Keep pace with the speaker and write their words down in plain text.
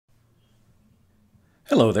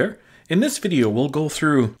Hello there. In this video, we'll go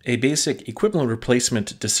through a basic equipment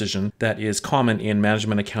replacement decision that is common in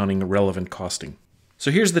management accounting relevant costing.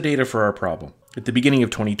 So here's the data for our problem. At the beginning of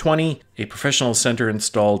 2020, a professional center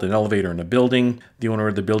installed an elevator in a building. The owner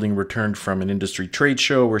of the building returned from an industry trade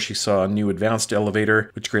show where she saw a new advanced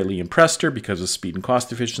elevator, which greatly impressed her because of speed and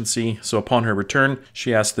cost efficiency. So upon her return,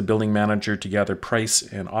 she asked the building manager to gather price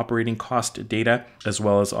and operating cost data, as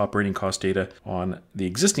well as operating cost data on the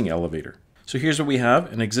existing elevator. So here's what we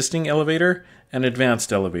have: an existing elevator, an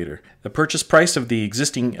advanced elevator. The purchase price of the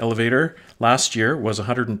existing elevator last year was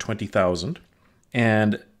 $120,000.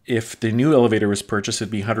 And if the new elevator was purchased,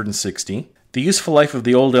 it'd be $160,000. The useful life of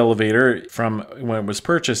the old elevator from when it was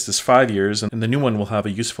purchased is 5 years, and the new one will have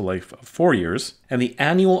a useful life of 4 years. And the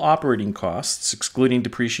annual operating costs, excluding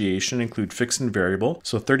depreciation, include fixed and variable.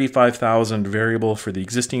 So $35,000 variable for the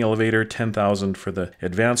existing elevator, $10,000 for the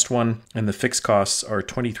advanced one, and the fixed costs are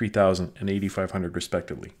 $23,000 and $8,500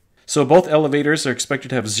 respectively. So both elevators are expected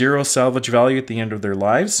to have zero salvage value at the end of their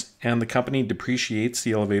lives, and the company depreciates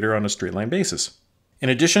the elevator on a straight line basis. In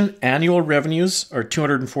addition, annual revenues are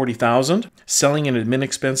 $240,000. Selling and admin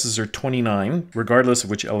expenses are $29,000, regardless of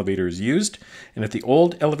which elevator is used. And if the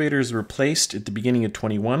old elevator is replaced at the beginning of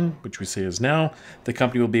 21, which we say is now, the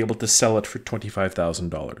company will be able to sell it for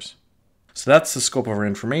 $25,000. So that's the scope of our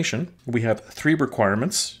information. We have 3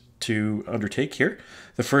 requirements to undertake here.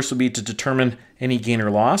 The first will be to determine any gain or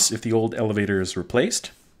loss if the old elevator is replaced.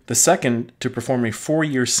 The second, to perform a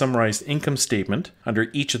 4-year summarized income statement under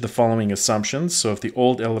each of the following assumptions. So if the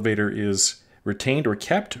old elevator is retained or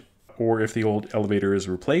kept, or if the old elevator is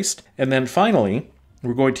replaced. And then finally,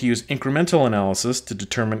 we're going to use incremental analysis to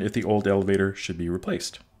determine if the old elevator should be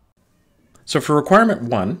replaced. So for requirement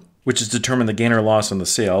 1, which is determine the gain or loss on the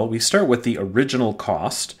sale, we start with the original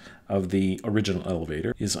cost of the original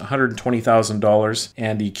elevator is $120,000,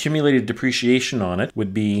 and the accumulated depreciation on it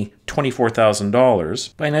would be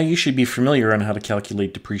 $24,000. By now you should be familiar on how to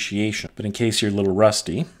calculate depreciation, but in case you're a little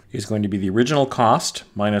rusty, is going to be the original cost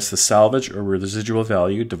minus the salvage or residual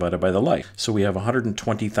value divided by the life. So we have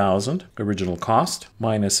 $120,000 original cost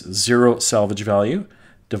minus 0 salvage value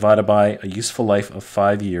divided by a useful life of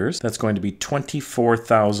 5 years. That's going to be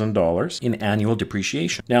 $24,000 in annual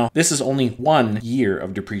depreciation. Now, this is only 1 year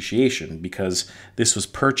of depreciation because this was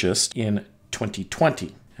purchased in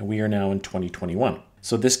 2020, and we are now in 2021.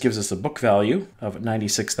 So this gives us a book value of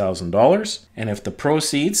 $96,000. And if the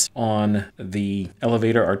proceeds on the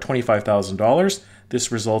elevator are $25,000, this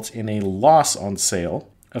results in a loss on sale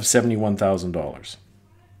of $71,000.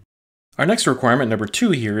 Our next requirement, number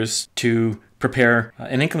 2 here, is to prepare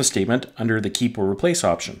an income statement under the keep or replace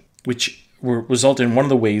option, which will result in one of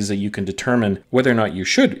the ways that you can determine whether or not you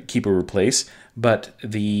should keep or replace, but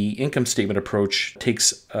the income statement approach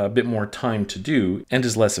takes a bit more time to do and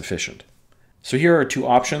is less efficient. So here are 2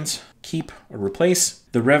 options: keep or replace.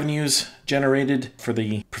 The revenues generated for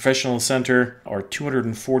the professional center are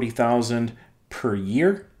 $240,000 per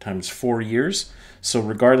year times 4 years. So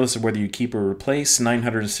regardless of whether you keep or replace,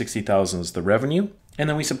 $960,000 is the revenue. And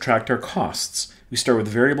then we subtract our costs. We start with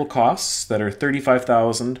variable costs that are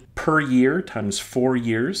 $35,000 per year times 4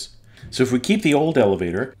 years. So if we keep the old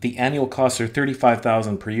elevator, the annual costs are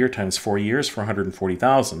 $35,000 per year times 4 years for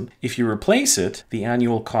 $140,000. If you replace it, the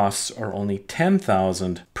annual costs are only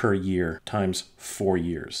 $10,000 per year times 4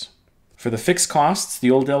 years. For the fixed costs,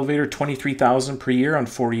 the old elevator, $23,000 per year on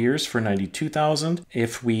 4 years for $92,000.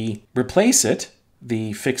 If we replace it,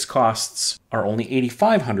 the fixed costs are only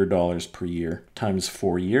 $8,500 per year times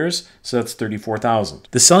 4 years, so that's $34,000.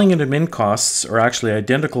 The selling and admin costs are actually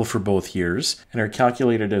identical for both years and are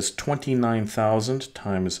calculated as $29,000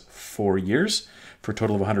 times 4 years for a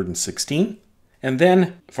total of $116,000. And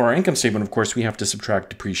then for our income statement, of course, we have to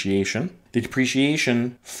subtract depreciation. The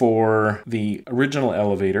depreciation for the original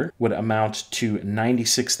elevator would amount to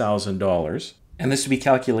 $96,000, and this would be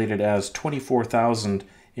calculated as $24,000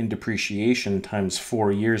 in depreciation times 4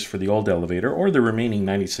 years for the old elevator, or the remaining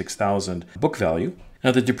 $96,000 book value.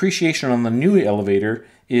 Now the depreciation on the new elevator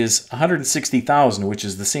is $160,000, which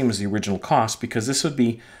is the same as the original cost because this would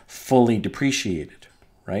be fully depreciated,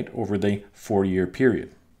 right, over the 4-year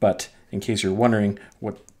period. But in case you're wondering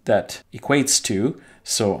what that equates to,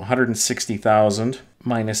 so $160,000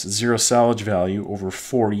 minus 0 salvage value over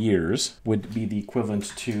 4 years would be the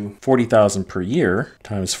equivalent to $40,000 per year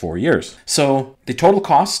times 4 years. So the total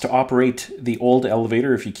cost to operate the old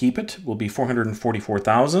elevator, if you keep it, will be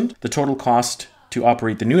 $444,000. The total cost to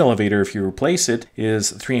operate the new elevator, if you replace it,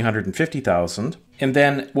 is $350,000. And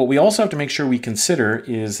then what we also have to make sure we consider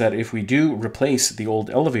is that if we do replace the old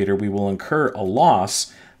elevator, we will incur a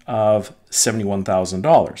loss of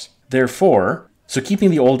 $71,000. Therefore, So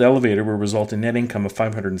keeping the old elevator will result in net income of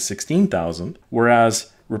 $516,000,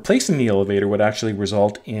 whereas replacing the elevator would actually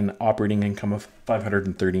result in operating income of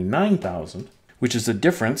 $539,000, which is a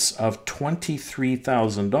difference of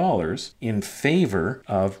 $23,000 in favor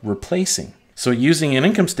of replacing. So using an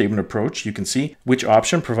income statement approach, you can see which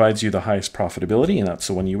option provides you the highest profitability, and that's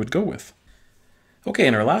the one you would go with. Okay,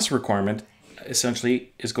 and our last requirement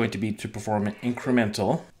essentially is going to be to perform an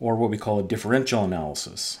incremental, or what we call a differential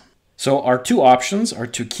analysis. So our two options are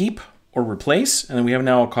to keep or replace, and then we have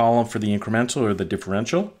now a column for the incremental or the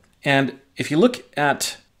differential. And if you look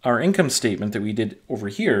at our income statement that we did over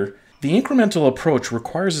here, the incremental approach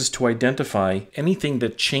requires us to identify anything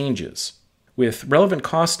that changes. With relevant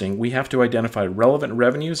costing, we have to identify relevant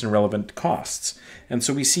revenues and relevant costs. And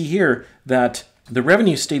so we see here that the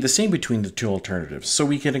revenues stay the same between the two alternatives, so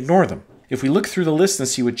we can ignore them. If we look through the list and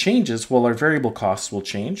see what changes, well, our variable costs will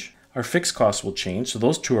change, our fixed costs will change, so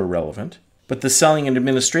those two are relevant. But the selling and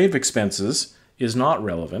administrative expenses is not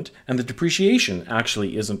relevant, and the depreciation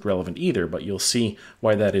actually isn't relevant either, but you'll see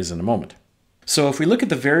why that is in a moment. So if we look at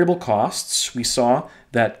the variable costs, we saw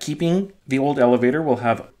that keeping the old elevator will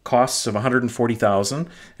have costs of $140,000,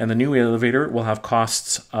 and the new elevator will have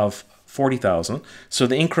costs of $40,000. So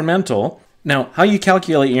the incremental, now how you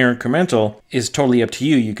calculate your incremental is totally up to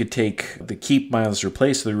you. You could take the keep minus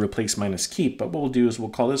replace, or the replace minus keep, but what we'll do is we'll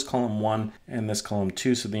call this column 1 and this column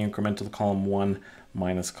 2, so the incremental column 1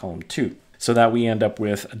 minus column 2. So that we end up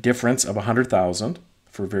with a difference of $100,000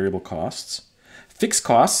 for variable costs. Fixed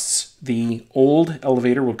costs, the old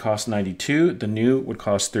elevator would cost $92,000, the new would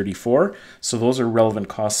cost $34,000. So those are relevant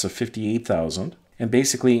costs of $58,000. And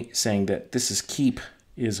basically saying that this is keep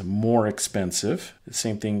is more expensive. The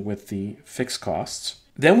same thing with the fixed costs.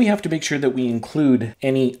 Then we have to make sure that we include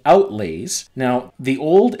any outlays. Now, the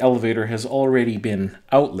old elevator has already been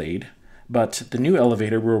outlaid, but the new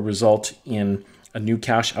elevator will result in a new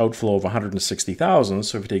cash outflow of $160,000.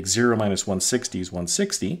 So if we take 0 minus 160 is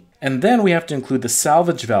 160. And then we have to include the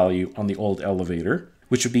salvage value on the old elevator,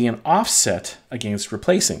 which would be an offset against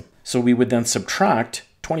replacing. So we would then subtract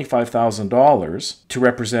 $25,000 to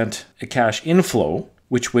represent a cash inflow,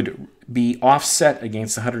 which would be offset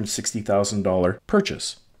against the $160,000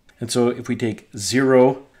 purchase. And so if we take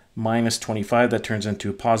 0 minus 25, that turns into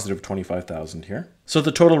a positive 25,000 here. So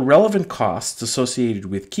the total relevant costs associated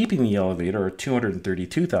with keeping the elevator are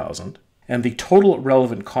 $232,000, and the total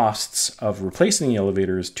relevant costs of replacing the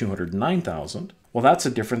elevator is $209,000. Well, that's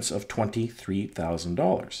a difference of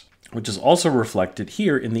 $23,000, which is also reflected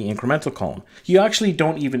here in the incremental column. You actually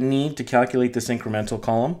don't even need to calculate this incremental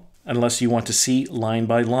column unless you want to see line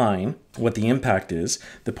by line what the impact is.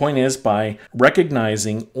 The point is, by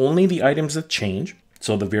recognizing only the items that change,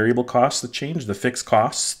 so the variable costs that change, the fixed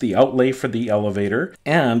costs, the outlay for the elevator,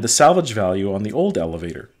 and the salvage value on the old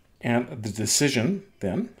elevator. And the decision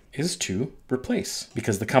then is to replace,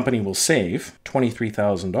 because the company will save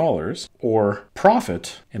 $23,000 or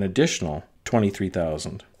profit an additional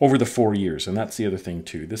 $23,000 over the 4 years. And that's the other thing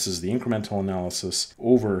too. This is the incremental analysis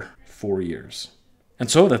over 4 years. And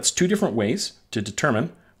so that's two different ways to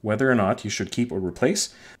determine whether or not you should keep or replace.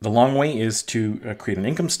 The long way is to create an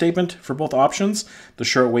income statement for both options. The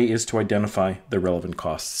short way is to identify the relevant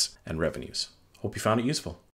costs and revenues. Hope you found it useful.